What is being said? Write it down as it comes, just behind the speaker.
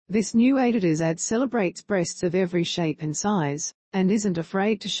This new Adidas ad celebrates breasts of every shape and size, and isn't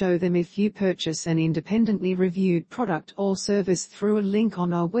afraid to show them if you purchase an independently reviewed product or service through a link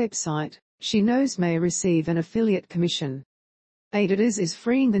on our website. She knows may receive an affiliate commission. Adidas is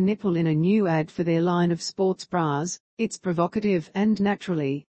freeing the nipple in a new ad for their line of sports bras. It's provocative and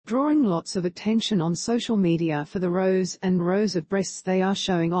naturally drawing lots of attention on social media for the rows and rows of breasts they are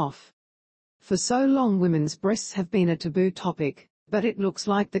showing off. For so long women's breasts have been a taboo topic, but it looks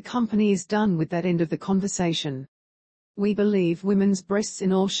like the company is done with that end of the conversation. We believe women's breasts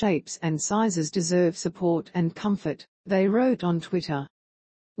in all shapes and sizes deserve support and comfort, they wrote on Twitter.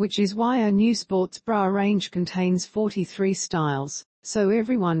 Which is why our new sports bra range contains 43 styles, so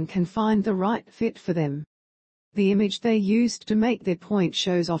everyone can find the right fit for them. The image they used to make their point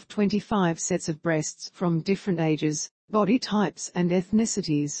shows off 25 sets of breasts from different ages, body types and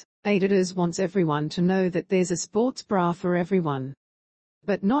ethnicities. Adidas wants everyone to know that there's a sports bra for everyone.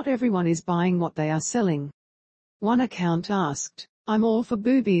 But not everyone is buying what they are selling. One account asked, "I'm all for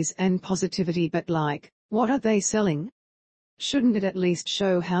boobies and positivity, but what are they selling? Shouldn't it at least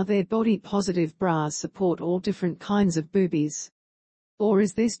show how their body-positive bras support all different kinds of boobies? Or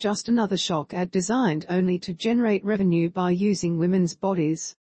is this just another shock ad designed only to generate revenue by using women's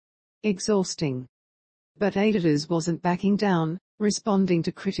bodies?" Exhausting. But Adidas wasn't backing down, responding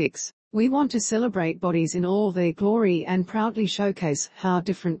to critics. "We want to celebrate bodies in all their glory and proudly showcase how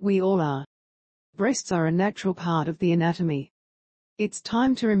different we all are. Breasts are a natural part of the anatomy. It's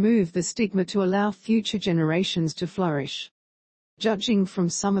time to remove the stigma to allow future generations to flourish." Judging from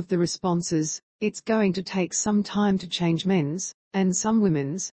some of the responses, it's going to take some time to change men's, and some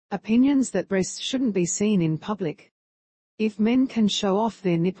women's, opinions that breasts shouldn't be seen in public. If men can show off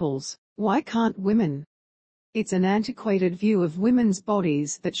their nipples, why can't women? It's an antiquated view of women's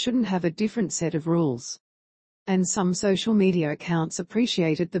bodies that shouldn't have a different set of rules. And some social media accounts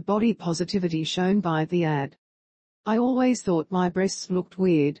appreciated the body positivity shown by the ad. "I always thought my breasts looked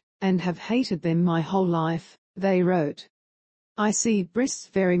weird, and have hated them my whole life," they wrote. "I see breasts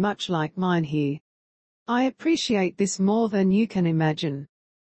very much like mine here. I appreciate this more than you can imagine.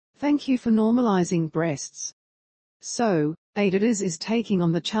 Thank you for normalizing breasts." So, Adidas is taking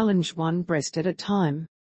on the challenge one breast at a time.